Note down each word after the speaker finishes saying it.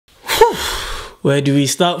Where do we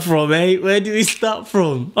start from, eh? Where do we start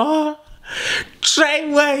from?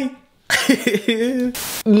 Treyway.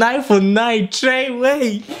 9for9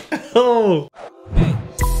 Treyway. Oh. Hey.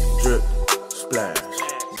 Drip, splash.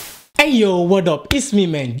 Hey yo, what up? It's me,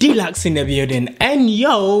 man, DLuxx in the building, and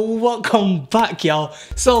yo, welcome back, y'all.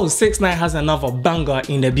 So 6ix9ine has another banger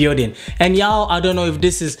in the building, and y'all, I don't know if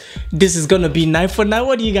this is gonna be 9for9.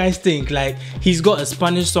 What do you guys think? Like, he's got a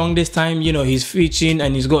Spanish song this time, you know, he's featuring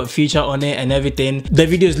and he's got a feature on it and everything. The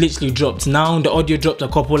video is literally dropped now. The audio dropped a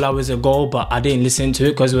couple hours ago, but I didn't listen to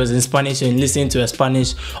it because it was in Spanish, and listening to a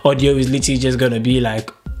Spanish audio is literally just gonna be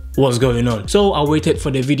like, what's going on? So I waited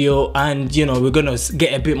for the video, and you know, we're gonna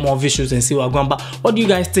get a bit more visuals and see what's going on. But what do you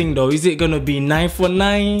guys think though? Is it gonna be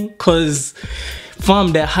 9for9? Cause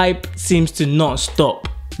fam, the hype seems to not stop.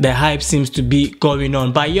 The hype seems to be going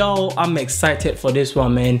on. But yo, I'm excited for this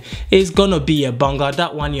one, man. It's gonna be a banger.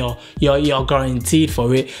 That one, you're guaranteed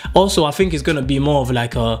for it. Also, I think it's gonna be more of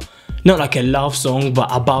like a, not like a love song, but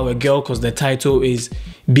about a girl, because the title is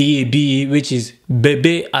BEBE, which is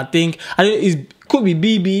BEBE. I think it could be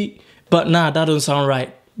BB, but nah, that don't sound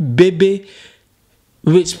right. BEBE,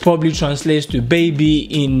 which probably translates to baby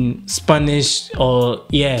in Spanish, or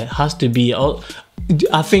yeah, has to be.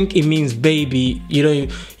 I think it means baby,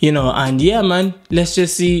 you know, and yeah, man, let's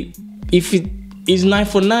just see if it is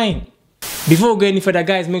 9for9. Before we go any further,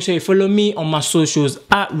 guys, make sure you follow me on my socials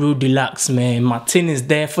at DLuxx, man. My tin is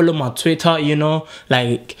there. Follow my Twitter, you know,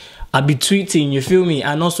 like I'll be tweeting, you feel me?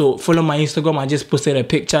 And also follow my Instagram. I just posted a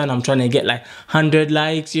picture and I'm trying to get like 100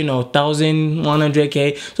 likes, you know, 1,000,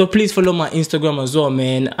 100k. So please follow my Instagram as well,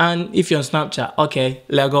 man. And if you're on Snapchat, okay,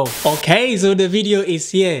 let's go. Okay, so the video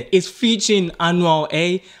is here. It's featuring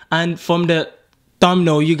Anuel, and from the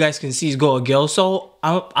thumbnail, you guys can see he's got a girl. So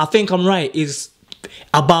I think I'm right. It's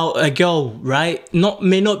about a girl, right?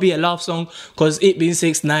 May not be a love song, because it being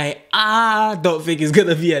 6ix9ine, I don't think it's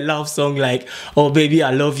gonna be a love song like, oh baby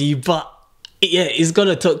I love you, but yeah, it's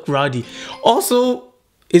gonna talk rowdy. Also,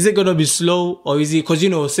 is it gonna be slow, or is it, because you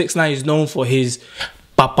know 6ix9ine is known for his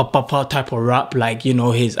pa type of rap, like, you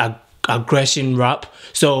know, his aggression rap.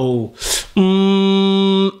 So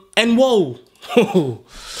and whoa.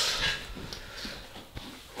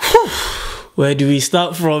 Where do we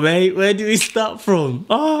start from, eh? Where do we start from?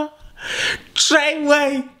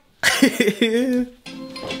 Treyway.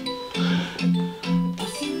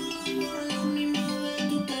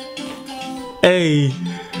 Hey.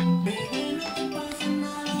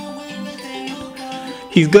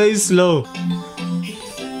 He's going slow.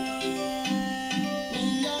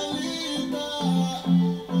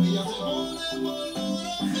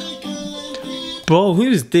 Bro, who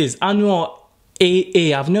is this? Anuel.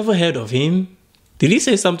 I've never heard of him. Did he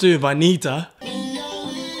say something with Anita?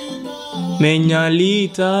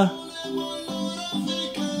 Meñalita.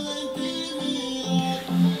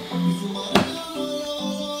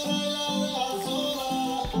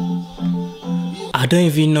 I don't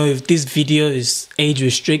even know if this video is age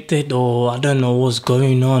restricted, or I don't know what's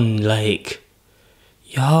going on. Like,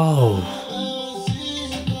 yo.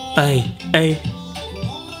 Hey.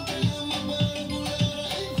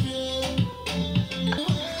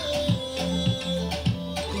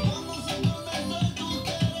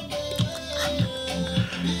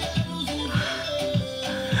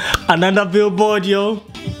 Another billboard, yo.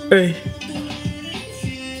 Hey.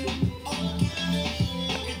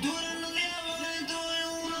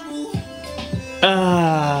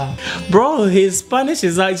 Bro, his Spanish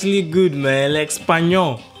is actually good, man. Like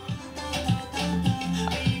Espanol.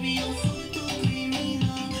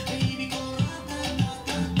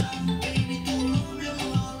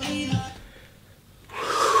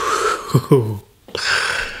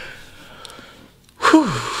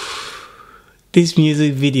 This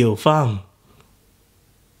music video, fam.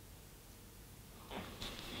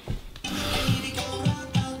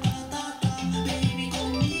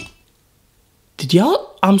 Did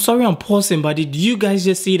y'all? I'm sorry I'm pausing, but did you guys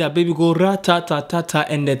just see that baby go ra-ta-ta-ta-ta,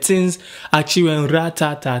 and the things actually went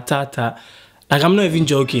ra-ta-ta-ta-ta? Like, I'm not even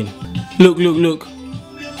joking. Look.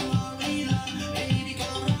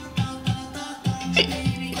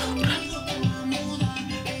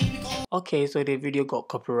 Okay, so the video got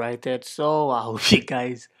copyrighted, so I hope you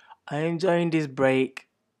guys are enjoying this break.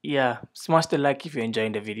 Yeah, smash the like if you're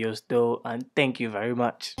enjoying the videos though, and thank you very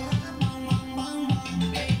much.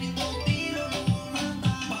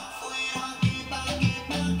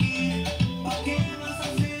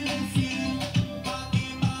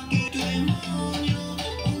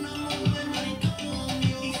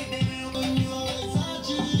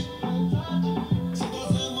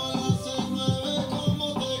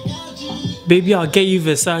 Baby, I'll get you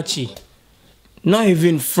Versace. Not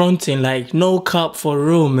even fronting, like no cap for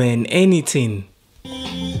real, man. Anything.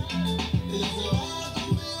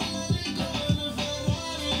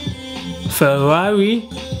 Ferrari.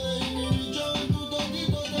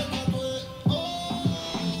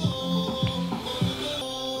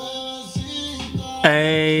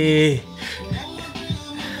 Hey.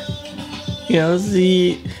 You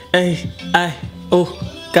see. Hey. Oh.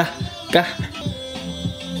 Ga.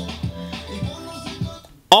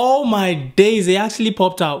 Oh my days, they actually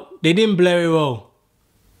popped out. They didn't blur it well.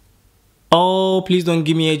 Oh, please don't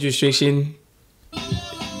give me age restriction.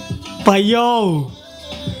 But yo,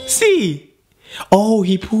 see. Oh,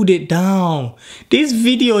 he pulled it down. This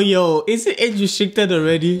video, yo, is it age restricted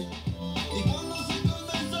already?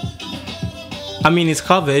 I mean, it's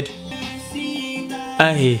covered.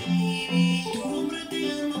 Hey.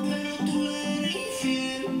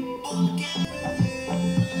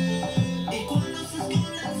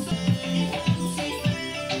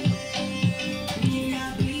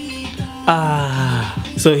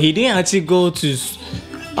 So he didn't actually go to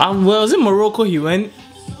was it Morocco he went?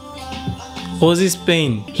 Or was it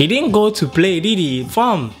Spain? He didn't go to play, did he?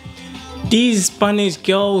 Fam, these Spanish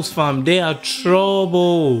girls, fam, they are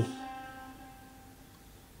trouble.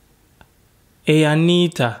 Hey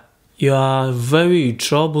Anita, you are very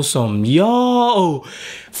troublesome. Yo,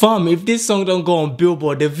 fam, if this song don't go on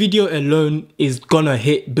Billboard, the video alone is gonna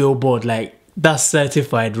hit Billboard. Like, that's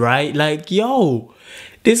certified, right? Like, yo,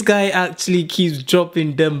 this guy actually keeps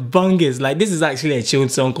dropping them bangers. Like, this is actually a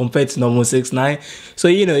chilled song compared to normal 6ix9ine. So,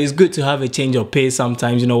 you know, it's good to have a change of pace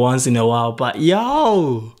sometimes, you know, once in a while. But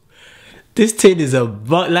yo, this thing is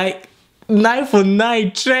like 9 for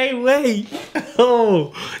 9 straight away.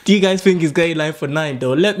 Oh, do you guys think it's going 9 for 9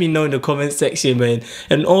 though? Let me know in the comment section, man.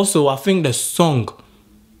 And also, I think the song,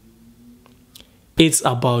 it's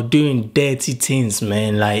about doing dirty things,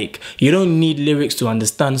 man. Like, you don't need lyrics to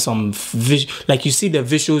understand some like, you see the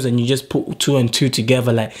visuals and you just put 2 and 2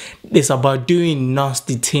 together. Like, it's about doing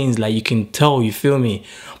nasty things, like, you can tell, you feel me?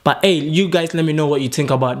 But hey, you guys, let me know what you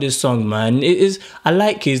think about this song, man. I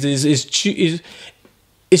like it.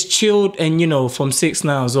 It's chilled, and you know, from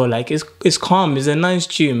 6ix9ine as well. Like, it's calm. It's a nice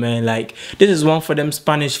tune, man. Like, this is one for them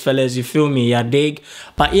Spanish fellas, you feel me? Yeah, dig.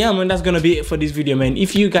 But yeah, man, that's gonna be it for this video, man.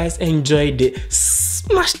 If you guys enjoyed it,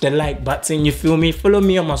 smash the like button, you feel me? Follow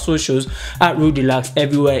me on my socials at DLuxx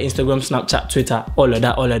everywhere: Instagram, Snapchat, Twitter, all of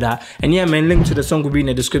that. And yeah, man, link to the song will be in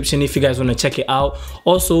the description if you guys want to check it out.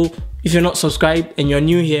 Also, if you're not subscribed and you're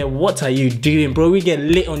new here, what are you doing, bro? We get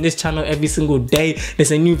lit on this channel every single day.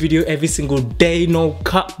 There's a new video every single day, no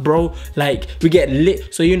cut, bro. Like, we get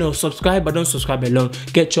lit. So, you know, subscribe, but don't subscribe alone.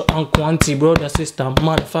 Get your uncle, auntie, brother, sister,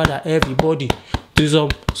 mother, father, everybody. Do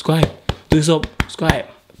subscribe.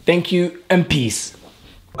 Thank you and peace.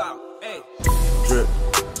 Drip,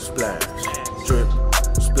 splash, drip,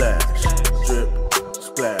 splash, drip,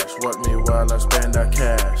 splash. Work me while I spend that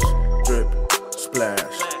cash. Drip,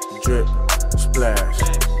 splash, drip, splash,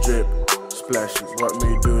 drip, splashes. What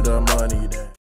me do the money then?